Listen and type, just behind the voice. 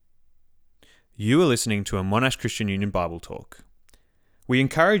You are listening to a Monash Christian Union Bible Talk. We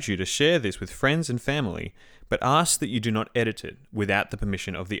encourage you to share this with friends and family, but ask that you do not edit it without the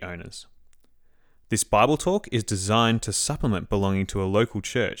permission of the owners. This Bible Talk is designed to supplement belonging to a local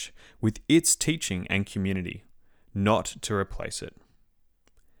church with its teaching and community, not to replace it.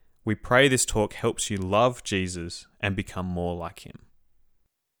 We pray this talk helps you love Jesus and become more like him.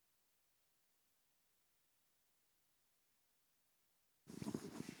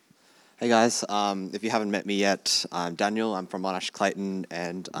 Hey guys, if you haven't met me yet, I'm Daniel. I'm from Monash Clayton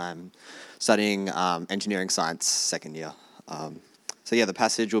and I'm studying engineering science second year. The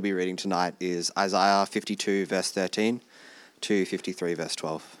passage we'll be reading tonight is Isaiah 52 verse 13 to 53 verse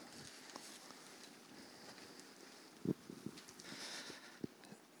 12.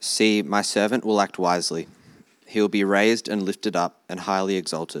 See, my servant will act wisely. He will be raised and lifted up and highly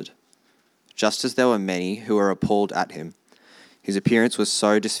exalted. Just as there were many who were appalled at him, his appearance was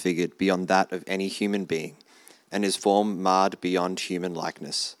so disfigured beyond that of any human being, and his form marred beyond human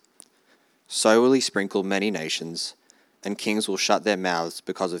likeness. So will he sprinkle many nations, and kings will shut their mouths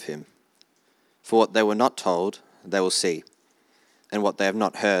because of him. For what they were not told, they will see, and what they have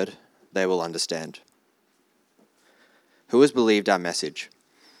not heard, they will understand. Who has believed our message,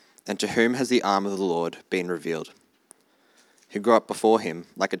 and to whom has the arm of the Lord been revealed? Who grew up before him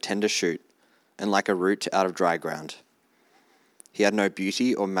like a tender shoot, and like a root out of dry ground. He had no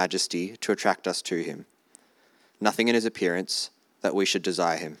beauty or majesty to attract us to him, nothing in his appearance that we should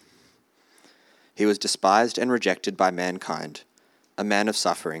desire him. He was despised and rejected by mankind, a man of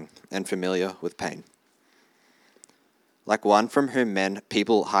suffering and familiar with pain. Like one from whom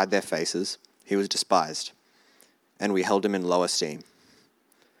people hide their faces, he was despised, and we held him in low esteem.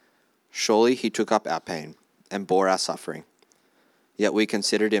 Surely he took up our pain and bore our suffering, yet we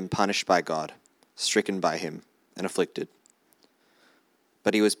considered him punished by God, stricken by him, and afflicted.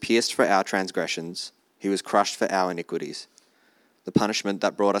 But he was pierced for our transgressions, he was crushed for our iniquities. The punishment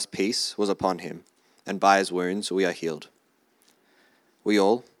that brought us peace was upon him, and by his wounds we are healed. We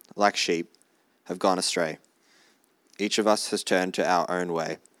all, like sheep, have gone astray. Each of us has turned to our own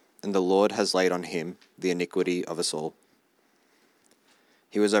way, and the Lord has laid on him the iniquity of us all.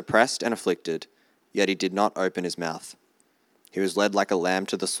 He was oppressed and afflicted, yet he did not open his mouth. He was led like a lamb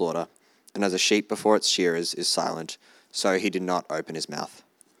to the slaughter, and as a sheep before its shearers is silent, so he did not open his mouth.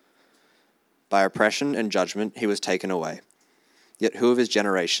 By oppression and judgment he was taken away. Yet who of his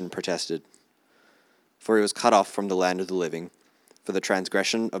generation protested? For he was cut off from the land of the living. For the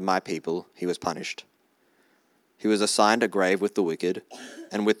transgression of my people he was punished. He was assigned a grave with the wicked,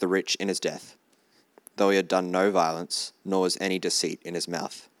 and with the rich in his death, though he had done no violence, nor was any deceit in his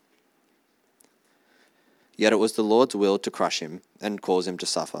mouth. Yet it was the Lord's will to crush him and cause him to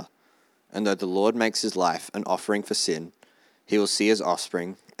suffer. And though the Lord makes his life an offering for sin, he will see his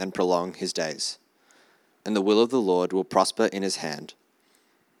offspring and prolong his days. And the will of the Lord will prosper in his hand.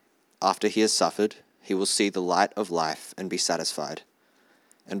 After he has suffered, he will see the light of life and be satisfied.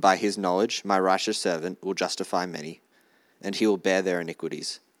 And by his knowledge my righteous servant will justify many, and he will bear their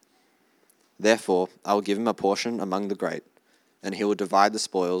iniquities. Therefore I will give him a portion among the great, and he will divide the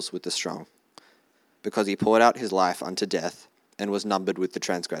spoils with the strong, because he poured out his life unto death, and was numbered with the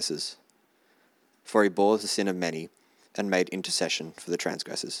transgressors. For he bore the sin of many, and made intercession for the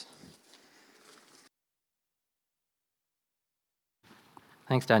transgressors.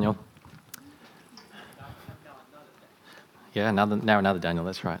 Thanks, Daniel. Yeah, another Daniel,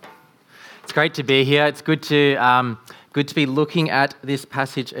 that's right. It's great to be here. It's good to be looking at this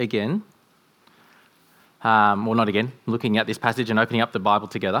passage again. Not again, looking at this passage and opening up the Bible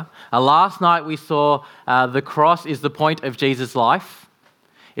together. Last night we saw the cross is the point of Jesus' life.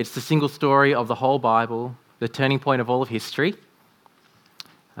 It's the single story of the whole Bible, the turning point of all of history.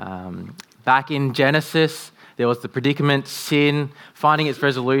 Back in Genesis, there was the predicament, sin, finding its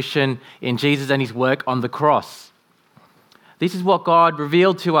resolution in Jesus and his work on the cross. This is what God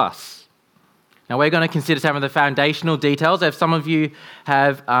revealed to us. Now we're going to consider some of the foundational details, as some of you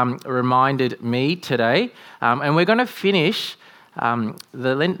have reminded me today. And we're going to finish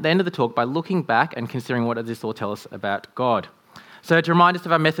the end of the talk by looking back and considering what does this all tell us about God. So to remind us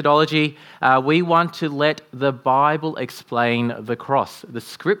of our methodology, we want to let the Bible explain the cross. The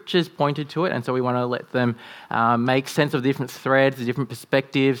scriptures pointed to it, and so we want to let them make sense of the different threads, the different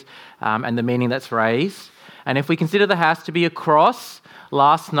perspectives, and the meaning that's raised. And if we consider there has to be a cross,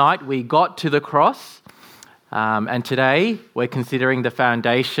 last night we got to the cross, and today we're considering the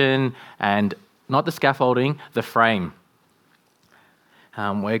foundation and not the scaffolding, the frame.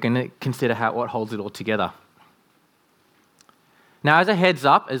 We're going to consider what holds it all together. Now, as a heads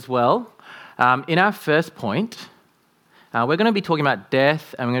up as well, in our first point, we're going to be talking about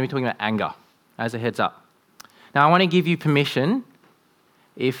death and we're going to be talking about anger. as a heads up. Now, I want to give you permission,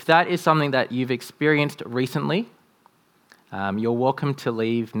 if that is something that you've experienced recently, you're welcome to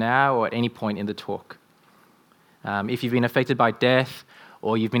leave now or at any point in the talk. If you've been affected by death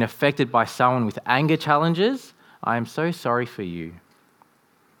or you've been affected by someone with anger challenges, I am so sorry for you.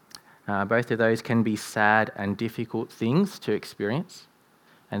 Both of those can be sad and difficult things to experience.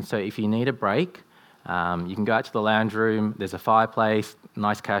 And so if you need a break, you can go out to the lounge room. There's a fireplace,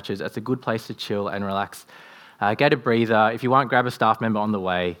 nice couches. It's a good place to chill and relax. Get a breather. If you want, grab a staff member on the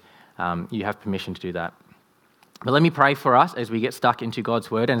way. You have permission to do that. But let me pray for us as we get stuck into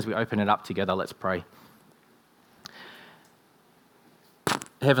God's word and as we open it up together. Let's pray.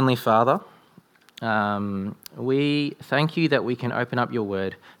 Heavenly Father, we thank you that we can open up your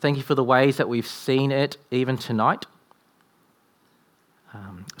word. Thank you for the ways that we've seen it even tonight.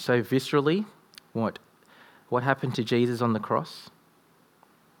 So viscerally, what happened to Jesus on the cross.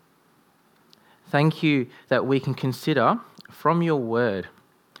 Thank you that we can consider from your word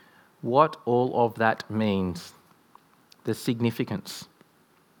what all of that means, the significance.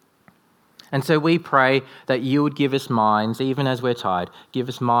 And so we pray that you would give us minds, even as we're tired, give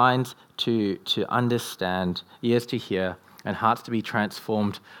us minds to understand, ears to hear, and hearts to be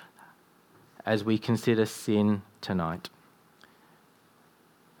transformed as we consider sin tonight.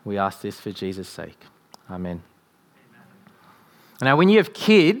 We ask this for Jesus' sake. Amen. Now, when you have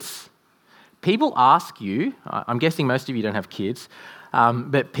kids, people ask you, I'm guessing most of you don't have kids,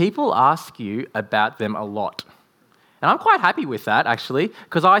 but people ask you about them a lot. And I'm quite happy with that, actually,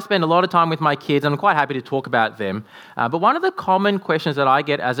 because I spend a lot of time with my kids and I'm quite happy to talk about them. But one of the common questions that I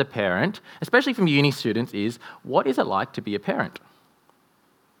get as a parent, especially from uni students, is, what is it like to be a parent?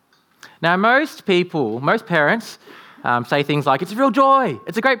 Now, most parents say things like, it's a real joy,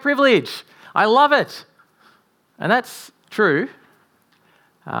 it's a great privilege, I love it. And that's true.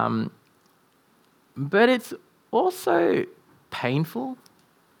 But it's also painful,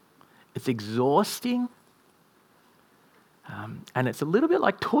 it's exhausting, and it's a little bit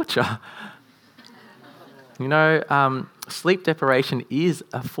like torture. You know, sleep deprivation is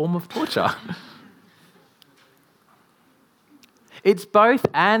a form of torture. It's both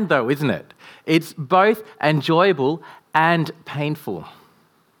and though, isn't it? It's both enjoyable and painful.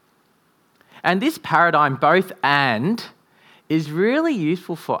 And this paradigm, both and, is really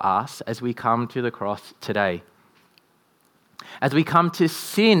useful for us as we come to the cross today. As we come to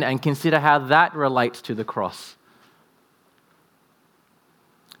sin and consider how that relates to the cross.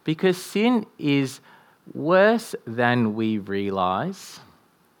 Because sin is worse than we realize,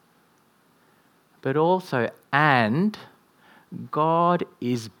 but also, and God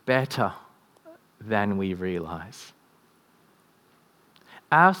is better than we realize.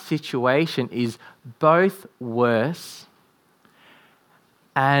 Our situation is both worse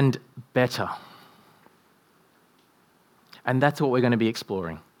and better. And that's what we're going to be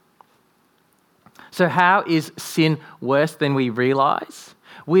exploring. So how is sin worse than we realize?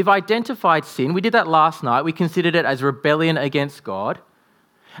 We've identified sin. We did that last night. We considered it as rebellion against God.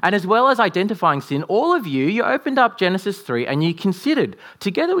 And as well as identifying sin, all of you opened up Genesis 3 and we considered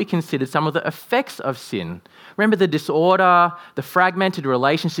some of the effects of sin. Remember the disorder, the fragmented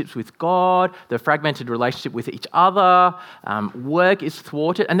relationships with God, the fragmented relationship with each other, work is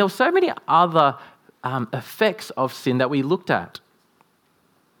thwarted, and there were so many other effects of sin that we looked at.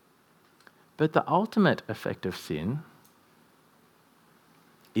 But the ultimate effect of sin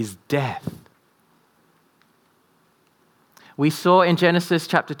is death. We saw in Genesis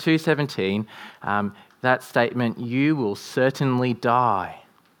chapter 2:17 that statement, you will certainly die.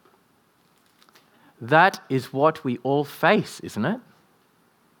 That is what we all face, isn't it?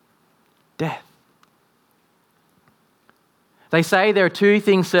 Death. They say there are two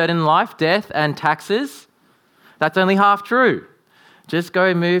things certain in life, death and taxes. That's only half true. Just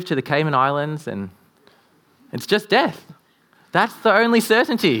go move to the Cayman Islands and it's just death. That's the only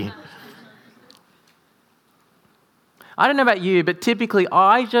certainty. I don't know about you, but typically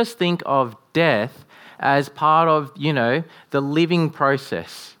I just think of death as part of, the living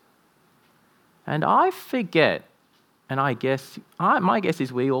process. And I forget, and my guess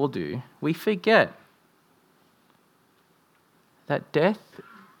is we all do, we forget that death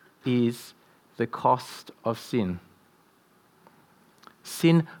is the cost of sin.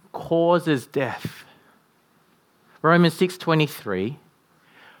 Sin causes death. Romans 6:23,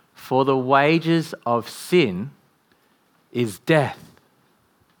 for the wages of sin is death.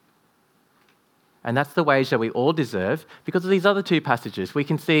 And that's the wage that we all deserve because of these other two passages. We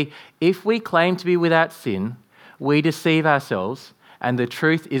can see if we claim to be without sin, we deceive ourselves and the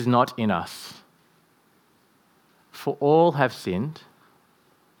truth is not in us. For all have sinned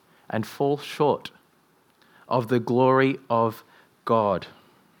and fall short of the glory of God.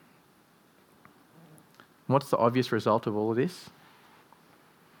 What's the obvious result of all of this?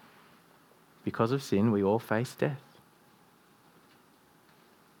 Because of sin, we all face death.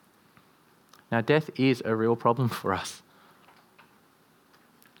 Now, death is a real problem for us.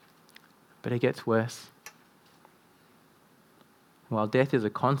 But it gets worse. While death is a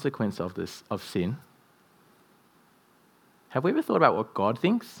consequence of sin, have we ever thought about what God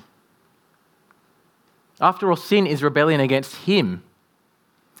thinks? After all, sin is rebellion against him.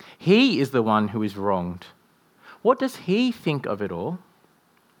 He is the one who is wronged. What does he think of it all?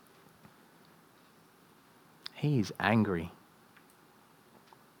 He is angry.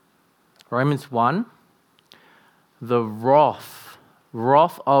 Romans 1, the wrath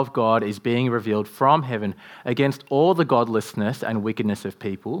of God is being revealed from heaven against all the godlessness and wickedness of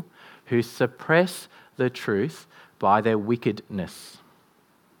people who suppress the truth by their wickedness.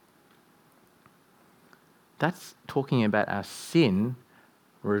 That's talking about our sin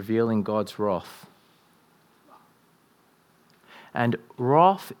revealing God's wrath. And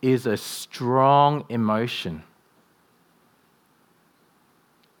wrath is a strong emotion.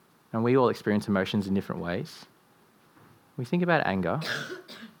 And we all experience emotions in different ways. We think about anger.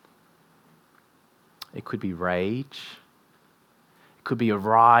 It could be rage. It could be a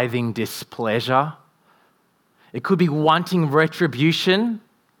writhing displeasure. It could be wanting retribution.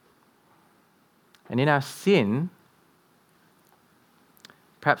 And in our sin,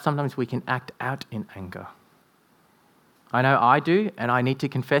 perhaps sometimes we can act out in anger. I know I do, and I need to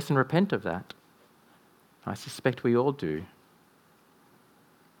confess and repent of that. I suspect we all do.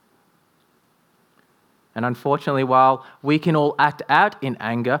 And unfortunately, while we can all act out in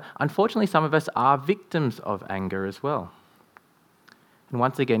anger, unfortunately some of us are victims of anger as well. And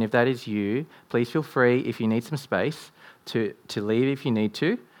once again, if that is you, please feel free, if you need some space, to leave if you need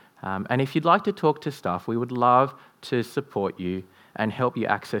to. And if you'd like to talk to staff, we would love to support you and help you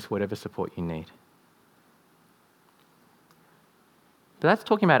access whatever support you need. But that's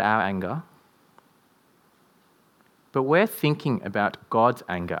talking about our anger. But we're thinking about God's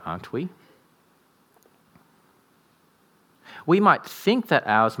anger, aren't we? We might think that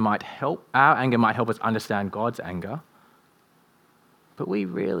our anger might help us understand God's anger, but we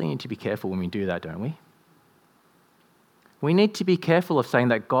really need to be careful when we do that, don't we? We need to be careful of saying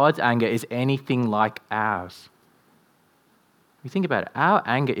that God's anger is anything like ours. We think about it, our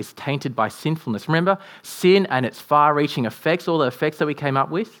anger is tainted by sinfulness. Remember, sin and its far-reaching effects, all the effects that we came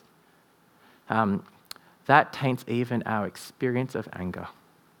up with, that taints even our experience of anger.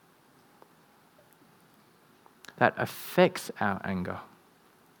 That affects our anger.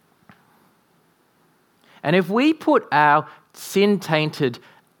 And if we put our sin-tainted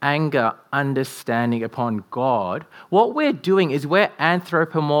anger understanding upon God, what we're doing is we're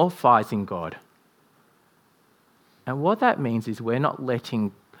anthropomorphizing God. And what that means is we're not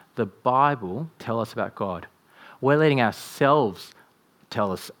letting the Bible tell us about God. We're letting ourselves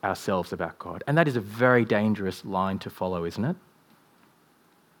tell us ourselves about God. And that is a very dangerous line to follow, isn't it?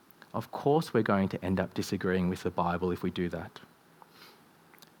 Of course we're going to end up disagreeing with the Bible if we do that.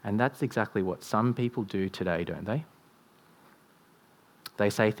 And that's exactly what some people do today, don't they? They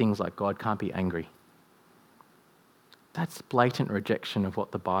say things like, God can't be angry. That's blatant rejection of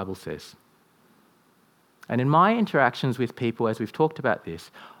what the Bible says. And in my interactions with people, as we've talked about this,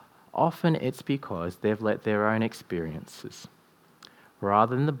 often it's because they've let their own experiences,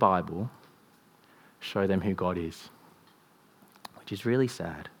 rather than the Bible, show them who God is, which is really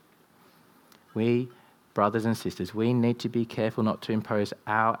sad. We, brothers and sisters, we need to be careful not to impose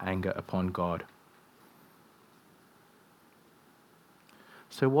our anger upon God.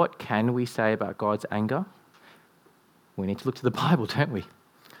 So what can we say about God's anger? We need to look to the Bible, don't we?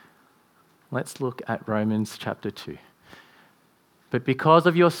 Let's look at Romans chapter 2. But because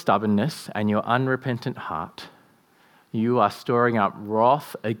of your stubbornness and your unrepentant heart, you are storing up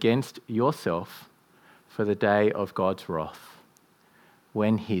wrath against yourself for the day of God's wrath,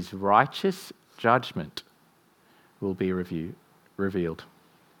 when his righteous judgment will be revealed.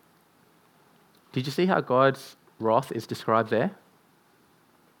 Did you see how God's wrath is described there?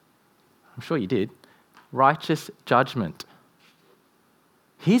 I'm sure you did. Righteous judgment.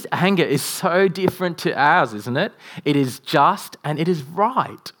 His anger is so different to ours, isn't it? It is just and it is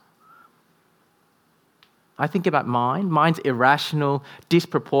right. I think about mine. Mine's irrational,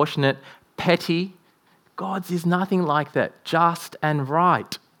 disproportionate, petty. God's is nothing like that. Just and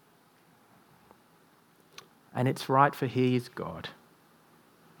right. And it's right, for he is God.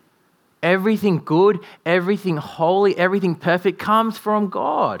 Everything good, everything holy, everything perfect comes from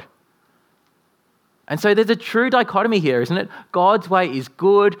God. And so there's a true dichotomy here, isn't it? God's way is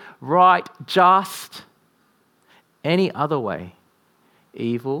good, right, just. Any other way,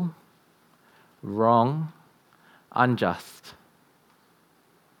 evil, wrong, unjust.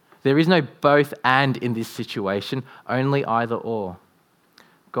 There is no both and in this situation, only either or.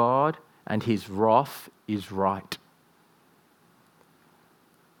 God and his wrath is right.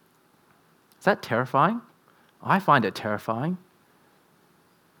 Is that terrifying? I find it terrifying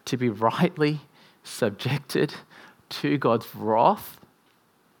to be rightly subjected to God's wrath.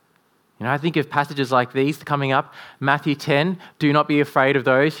 I think of passages like these coming up. Matthew 10, do not be afraid of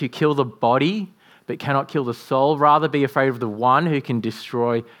those who kill the body but cannot kill the soul. Rather be afraid of the one who can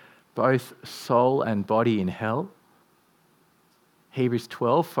destroy both soul and body in hell. Hebrews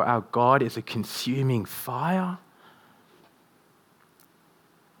 12, for our God is a consuming fire.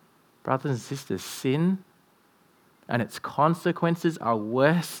 Brothers and sisters, sin and its consequences are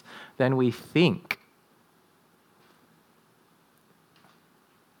worse than we think.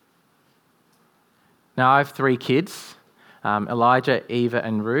 Now, I have 3 kids, Elijah, Eva,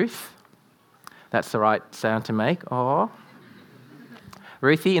 and Ruth. That's the right sound to make. Oh.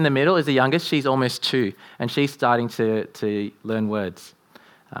 Ruthie in the middle is the youngest. She's almost 2, and she's starting to learn words.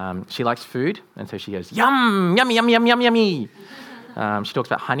 She likes food, and so she goes, yum, yummy, yummy, yummy, yummy, yummy. She talks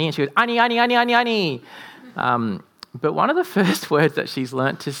about honey, and she goes, honey, honey, honey, honey, honey. But one of the first words that she's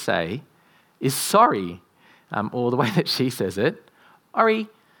learnt to say is sorry, or the way that she says it, Ori.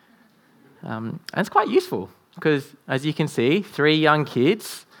 And it's quite useful because, as you can see, 3 young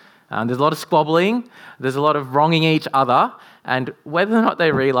kids, there's a lot of squabbling, there's a lot of wronging each other, and whether or not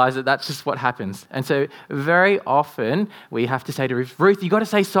they realise it, that's just what happens. And so very often we have to say to Ruth, you've got to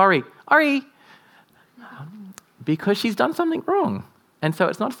say sorry, Ori, because she's done something wrong. And so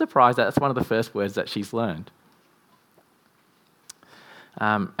it's not a surprise that that's one of the first words that she's learned.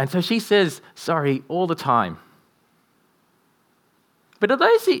 And so she says sorry all the time. But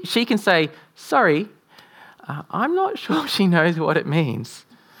although she can say sorry, I'm not sure she knows what it means.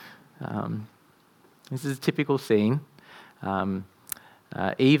 This is a typical scene.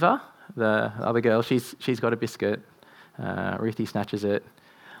 Eva, the other girl, she's got a biscuit. Ruthie snatches it.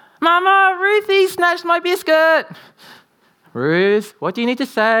 Mama, Ruthie snatched my biscuit. Ruth, what do you need to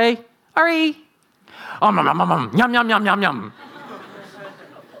say? Hurry. Yum, yum, yum, yum, yum, yum.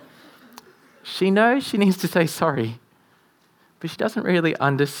 She knows she needs to say sorry, but she doesn't really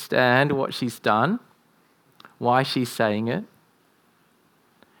understand what she's done, why she's saying it.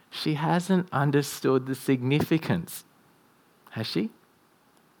 She hasn't understood the significance, has she?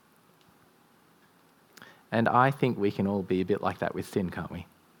 And I think we can all be a bit like that with sin, can't we?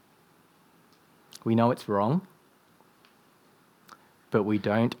 We know it's wrong, but we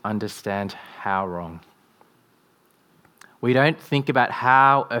don't understand how wrong. We don't think about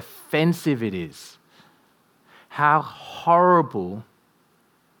how offensive it is, how horrible.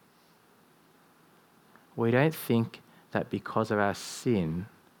 We don't think that because of our sin,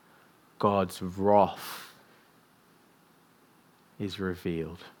 God's wrath is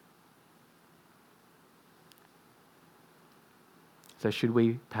revealed. So should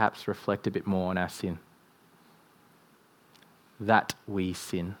we perhaps reflect a bit more on our sin? That we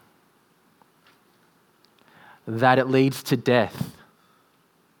sin. That it leads to death.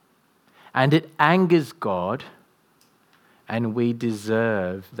 And it angers God, and we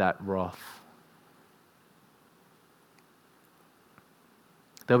deserve that wrath.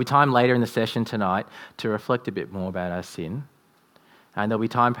 There'll be time later in the session tonight to reflect a bit more about our sin. And there'll be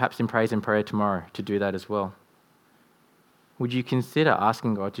time perhaps in praise and prayer tomorrow to do that as well. Would you consider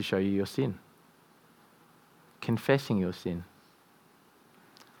asking God to show you your sin? Confessing your sin.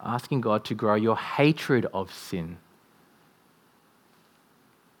 Asking God to grow your hatred of sin.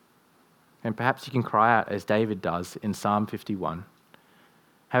 And perhaps you can cry out as David does in Psalm 51.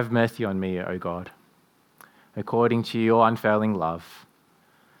 Have mercy on me, O God, according to your unfailing love.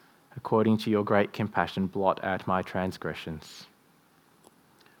 According to your great compassion, blot out my transgressions.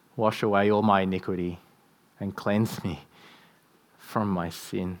 Wash away all my iniquity and cleanse me from my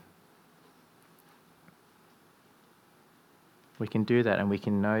sin. We can do that and we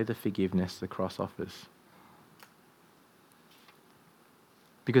can know the forgiveness the cross offers.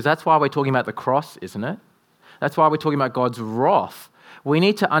 Because that's why we're talking about the cross, isn't it? That's why we're talking about God's wrath. We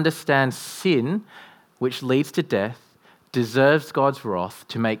need to understand sin, which leads to death, deserves God's wrath,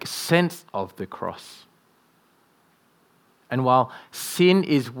 to make sense of the cross. And while sin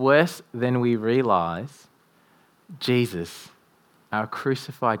is worse than we realize, Jesus, our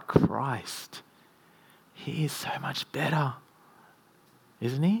crucified Christ, he is so much better,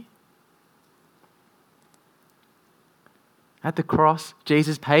 isn't he? At the cross,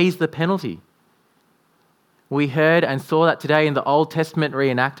 Jesus pays the penalty. We heard and saw that today in the Old Testament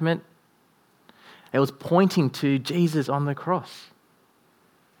reenactment. It was pointing to Jesus on the cross.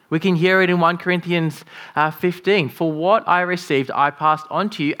 We can hear it in 1 Corinthians 15. For what I received, I passed on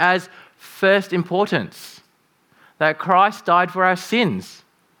to you as first importance, that Christ died for our sins,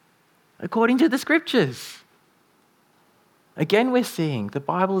 according to the Scriptures. Again, we're seeing the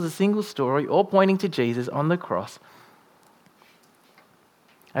Bible is a single story, all pointing to Jesus on the cross.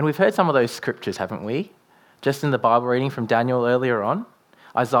 And we've heard some of those scriptures, haven't we? Just in the Bible reading from Daniel earlier on,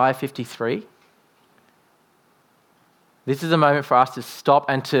 Isaiah 53. This is a moment for us to stop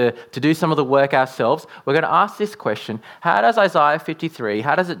and to do some of the work ourselves. We're going to ask this question: how does Isaiah 53,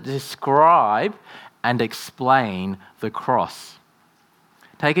 how does it describe and explain the cross?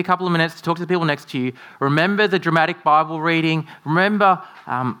 Take a couple of minutes to talk to the people next to you. Remember the dramatic Bible reading. Remember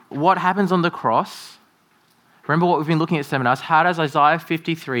what happens on the cross. Remember what we've been looking at seminars. How does Isaiah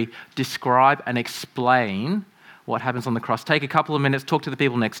 53 describe and explain what happens on the cross? Take a couple of minutes, talk to the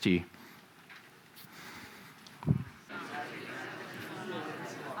people next to you.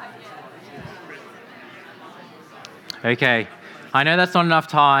 Okay, I know that's not enough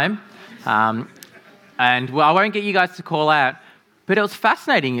time, and I won't get you guys to call out, but it was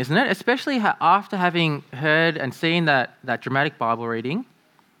fascinating, isn't it? Especially after having heard and seen that dramatic Bible reading,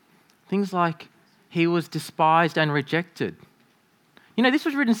 things like he was despised and rejected. You know, this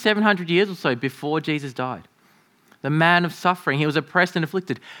was written 700 years or so before Jesus died. The man of suffering, he was oppressed and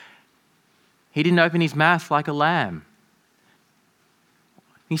afflicted. He didn't open his mouth like a lamb.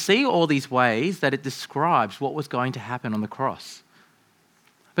 You see all these ways that it describes what was going to happen on the cross.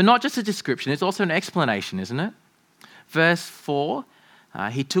 But not just a description, it's also an explanation, isn't it? Verse 4,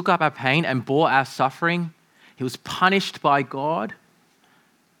 he took up our pain and bore our suffering. He was punished by God.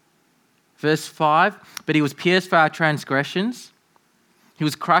 Verse 5, but he was pierced for our transgressions. He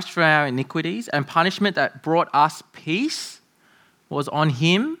was crushed for our iniquities, and punishment that brought us peace was on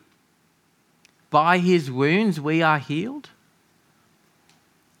him. By his wounds we are healed.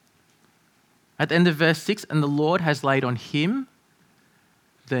 At the end of verse 6, and the Lord has laid on him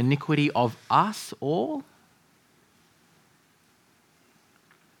the iniquity of us all.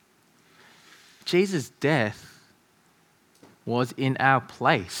 Jesus' death was in our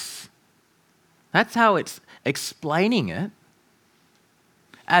place. That's how it's explaining it,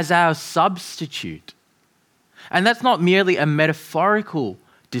 as our substitute. And that's not merely a metaphorical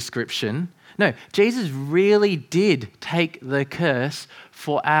description. No, Jesus really did take the curse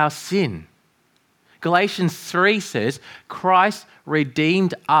for our sin. Galatians 3 says, Christ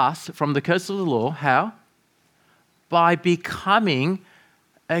redeemed us from the curse of the law. How? By becoming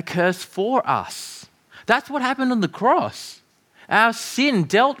a curse for us. That's what happened on the cross. Our sin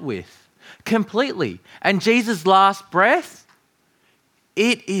dealt with completely. And Jesus' last breath,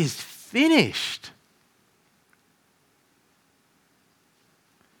 it is finished.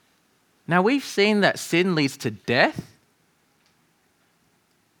 Now we've seen that sin leads to death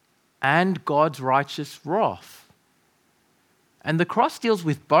and God's righteous wrath. And the cross deals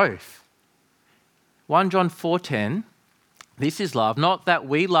with both. 1 John 4:10, this is love, not that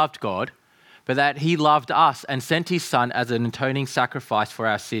we loved God, but that he loved us and sent his Son as an atoning sacrifice for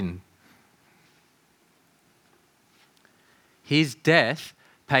our sin. His death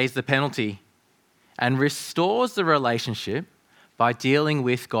pays the penalty and restores the relationship by dealing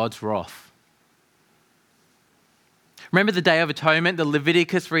with God's wrath. Remember the Day of Atonement, the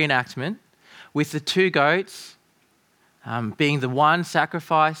Leviticus reenactment, with the two goats being the one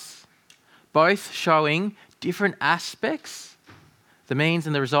sacrifice, both showing different aspects, the means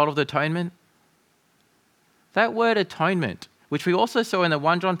and the result of the atonement. That word atonement, which we also saw in the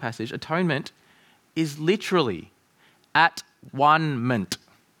 1 John passage, atonement is literally at one-ment.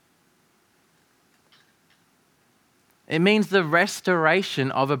 It means the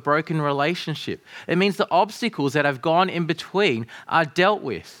restoration of a broken relationship. It means the obstacles that have gone in between are dealt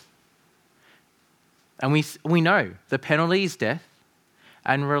with. And we know the penalty is death,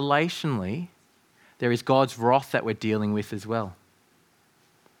 and relationally, there is God's wrath that we're dealing with as well.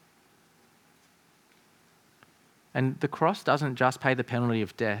 And the cross doesn't just pay the penalty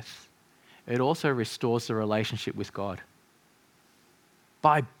of death, it also restores the relationship with God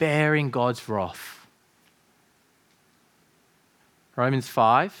by bearing God's wrath. Romans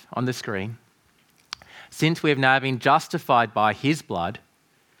 5 on the screen. Since we have now been justified by his blood,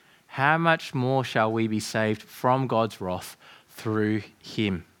 how much more shall we be saved from God's wrath through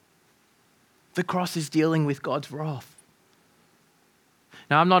him? The cross is dealing with God's wrath.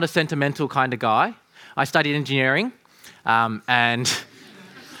 Now, I'm not a sentimental kind of guy. I studied engineering, and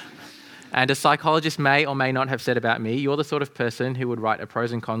a psychologist may or may not have said about me, you're the sort of person who would write a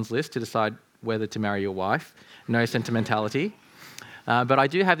pros and cons list to decide whether to marry your wife. No sentimentality. But I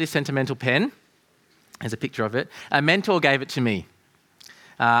do have this sentimental pen. There's a picture of it. A mentor gave it to me.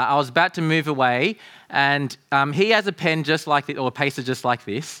 I was about to move away, and he has a pen just like this, or a pacer just like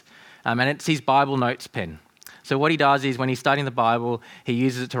this, and it's his Bible notes pen. So what he does is when he's studying the Bible, he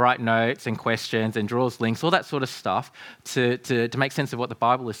uses it to write notes and questions and draws links, all that sort of stuff to make sense of what the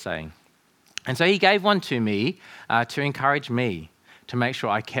Bible is saying. And so he gave one to me to encourage me to make sure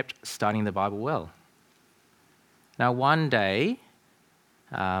I kept studying the Bible well. Now, one day,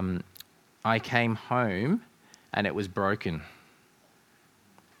 I came home and it was broken.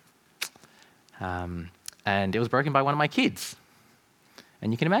 And it was broken by one of my kids.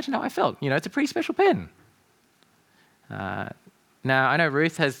 And you can imagine how I felt. You know, it's a pretty special pen. Now, I know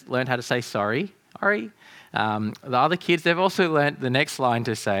Ruth has learned how to say sorry. The other kids, they've also learned the next line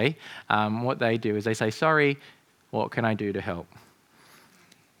to say. What they do is they say, sorry, what can I do to help?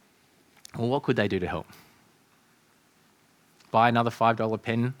 Well, what could they do to help? Buy another $5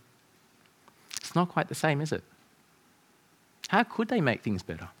 pen? It's not quite the same, is it? How could they make things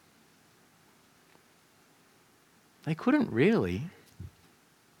better? They couldn't really.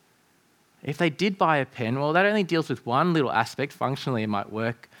 If they did buy a pen, well, that only deals with one little aspect. Functionally, it might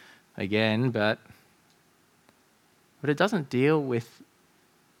work again, but it doesn't deal with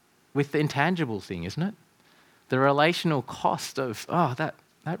the intangible thing, isn't it? The relational cost of, that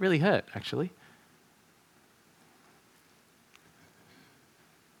really hurt, actually.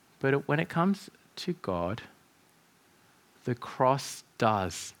 But when it comes to God, the cross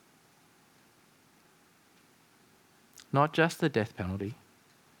does. Not just the death penalty,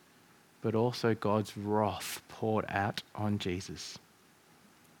 but also God's wrath poured out on Jesus.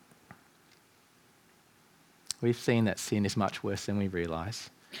 We've seen that sin is much worse than we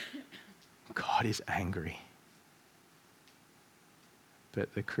realize. God is angry.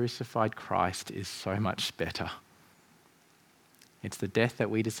 But the crucified Christ is so much better. It's the death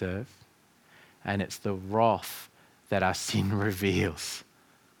that we deserve, and it's the wrath that our sin reveals.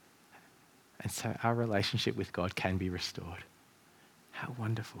 And so our relationship with God can be restored. How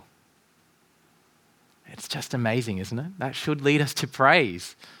wonderful. It's just amazing, isn't it? That should lead us to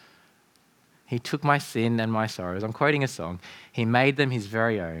praise. He took my sin and my sorrows. I'm quoting a song. He made them his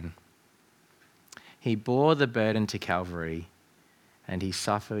very own. He bore the burden to Calvary, and he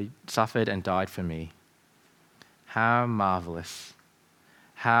suffered and died for me. How marvelous,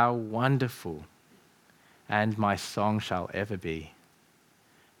 how wonderful, and my song shall ever be.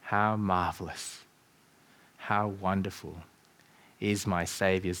 How marvelous, how wonderful is my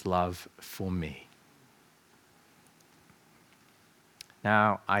Saviour's love for me.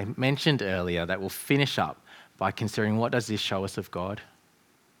 Now, I mentioned earlier that we'll finish up by considering what does this show us of God?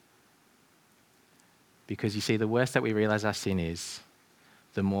 Because you see, the worse that we realize our sin is,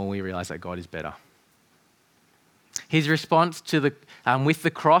 the more we realize that God is better. His response to with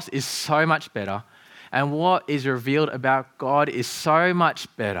the cross is so much better, and what is revealed about God is so much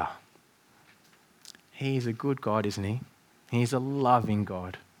better. He's a good God, isn't he? He's a loving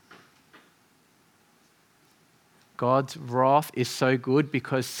God. God's wrath is so good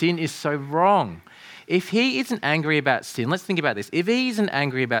because sin is so wrong. If he isn't angry about sin, let's think about this. If he isn't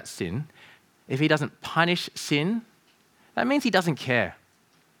angry about sin, if he doesn't punish sin, that means he doesn't care.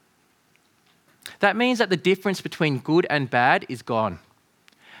 That means that the difference between good and bad is gone.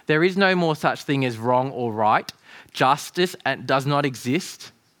 There is no more such thing as wrong or right. Justice does not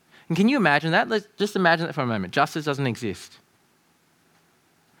exist. And can you imagine that? Let's just imagine that for a moment. Justice doesn't exist.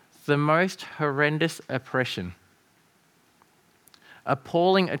 The most horrendous oppression,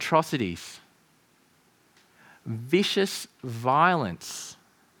 appalling atrocities, vicious violence.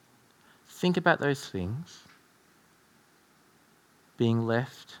 Think about those things being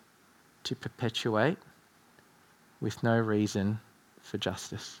left to perpetuate with no reason for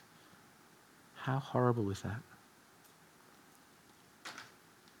justice. How horrible is that?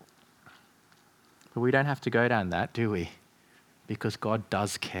 But we don't have to go down that, do we? Because God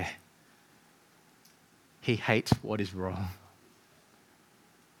does care. He hates what is wrong.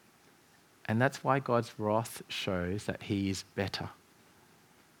 And that's why God's wrath shows that he is better.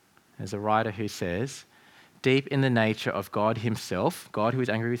 There's a writer who says, deep in the nature of God himself, God who is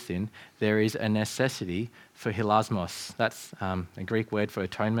angry with sin, there is a necessity for hilasmos. That's a Greek word for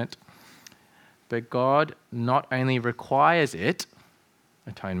atonement. But God not only requires it,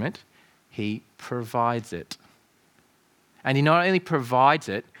 atonement, he provides it. And he not only provides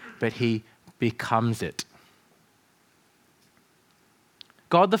it, but he becomes it.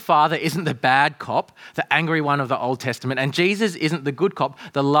 God the Father isn't the bad cop, the angry one of the Old Testament, and Jesus isn't the good cop,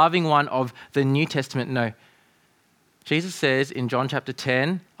 the loving one of the New Testament. No. Jesus says in John chapter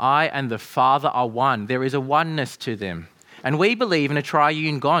 10, I and the Father are one. There is a oneness to them. And we believe in a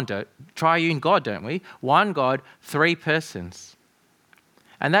triune God, don't we? One God, three persons.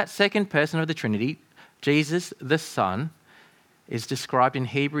 And that second person of the Trinity, Jesus the Son, is described in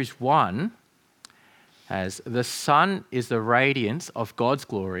Hebrews 1 as the Son is the radiance of God's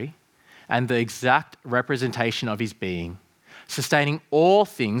glory and the exact representation of his being, sustaining all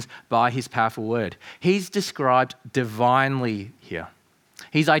things by his powerful word. He's described divinely here.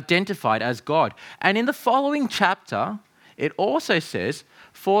 He's identified as God. And in the following chapter, it also says,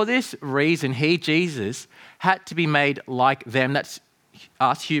 for this reason, he, Jesus, had to be made like them, that's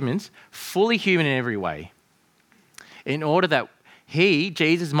us humans, fully human in every way, in order that he,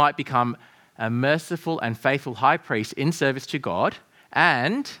 Jesus, might become a merciful and faithful high priest in service to God,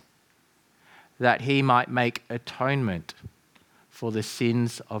 and that he might make atonement for the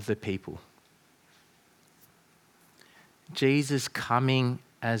sins of the people. Jesus coming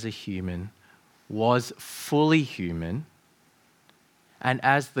as a human was fully human, and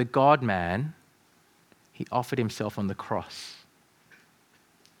as the God-man, he offered himself on the cross.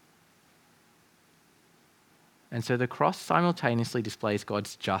 And so the cross simultaneously displays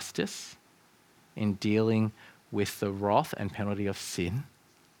God's justice in dealing with the wrath and penalty of sin,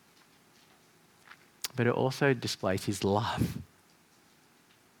 but it also displays his love,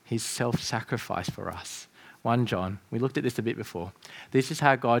 his self-sacrifice for us. 1 John, we looked at this a bit before. This is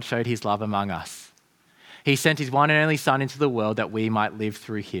how God showed his love among us. He sent his one and only Son into the world that we might live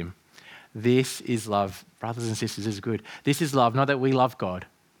through him. This is love. Brothers and sisters, this is good. This is love, not that we love God,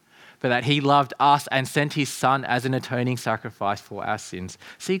 but that he loved us and sent his Son as an atoning sacrifice for our sins.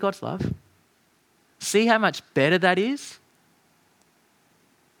 See God's love? See how much better that is?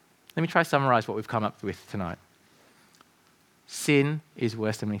 Let me try to summarize what we've come up with tonight. Sin is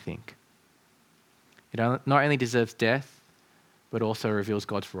worse than we think. It not only deserves death, but also reveals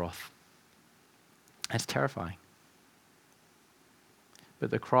God's wrath. That's terrifying.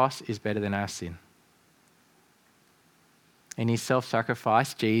 But the cross is better than our sin. In his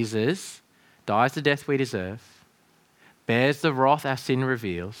self-sacrifice, Jesus dies the death we deserve, bears the wrath our sin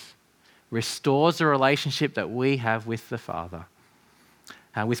reveals, restores the relationship that we have with the Father,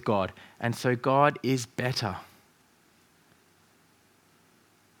 with God. And so God is better.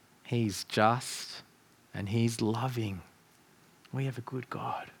 He's just and he's loving. We have a good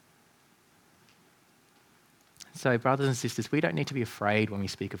God. So, brothers and sisters, we don't need to be afraid when we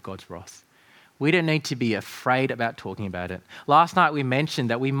speak of God's wrath. We don't need to be afraid about talking about it. Last night we mentioned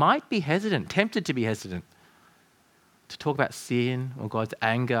that we might be hesitant, tempted to be hesitant, to talk about sin or God's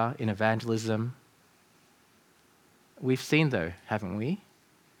anger in evangelism. We've seen, though, haven't we,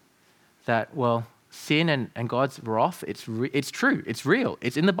 that, well, sin and God's wrath, it's true, it's real,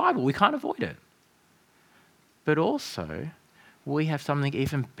 it's in the Bible, we can't avoid it. But also, we have something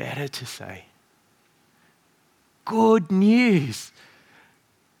even better to say. Good news.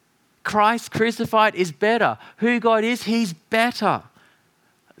 Christ crucified is better. Who God is, he's better.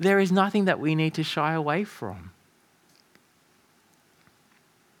 There is nothing that we need to shy away from.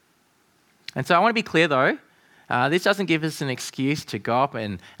 And so I want to be clear though, this doesn't give us an excuse to go up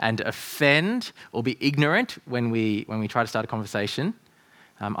and offend or be ignorant when we try to start a conversation.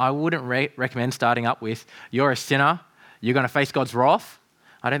 I wouldn't recommend starting up with, you're a sinner, you're going to face God's wrath.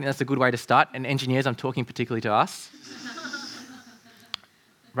 I don't think that's a good way to start. And engineers, I'm talking particularly to us.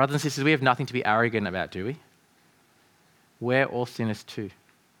 Brothers and sisters, we have nothing to be arrogant about, do we? We're all sinners too.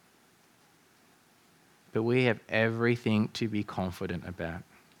 But we have everything to be confident about.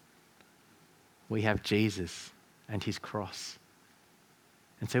 We have Jesus and his cross.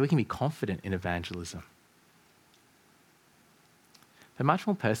 And so we can be confident in evangelism. But much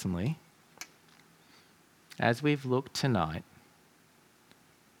more personally, as we've looked tonight,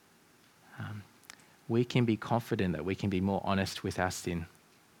 we can be confident that we can be more honest with our sin.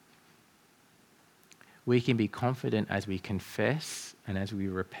 We can be confident as we confess and as we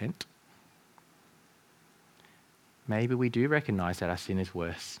repent. Maybe we do recognize that our sin is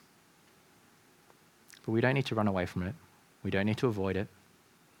worse. But we don't need to run away from it. We don't need to avoid it.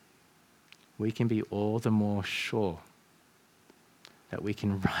 We can be all the more sure that we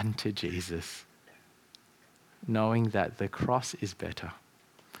can run to Jesus, knowing that the cross is better,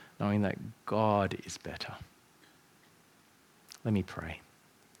 knowing that God is better. Let me pray.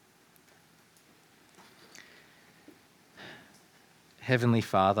 Heavenly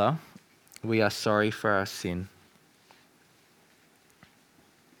Father, we are sorry for our sin.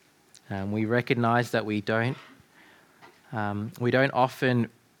 We recognize that we don't often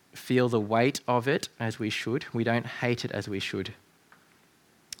feel the weight of it as we should. We don't hate it as we should.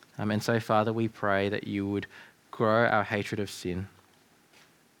 And so, Father, we pray that you would grow our hatred of sin.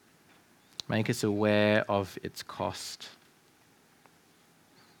 Make us aware of its cost.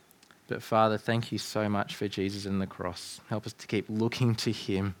 But Father, thank you so much for Jesus and the cross. Help us to keep looking to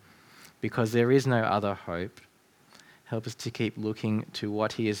him because there is no other hope. Help us to keep looking to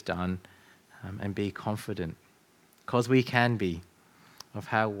what he has done and be confident, because we can be, of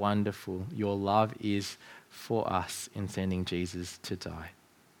how wonderful your love is for us in sending Jesus to die.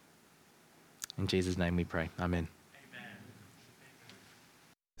 In Jesus' name we pray. Amen.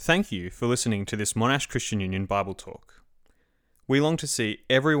 Thank you for listening to this Monash Christian Union Bible Talk. We long to see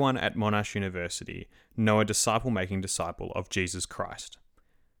everyone at Monash University know a disciple-making disciple of Jesus Christ.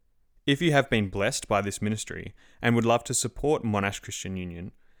 If you have been blessed by this ministry and would love to support Monash Christian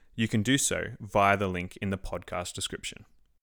Union, you can do so via the link in the podcast description.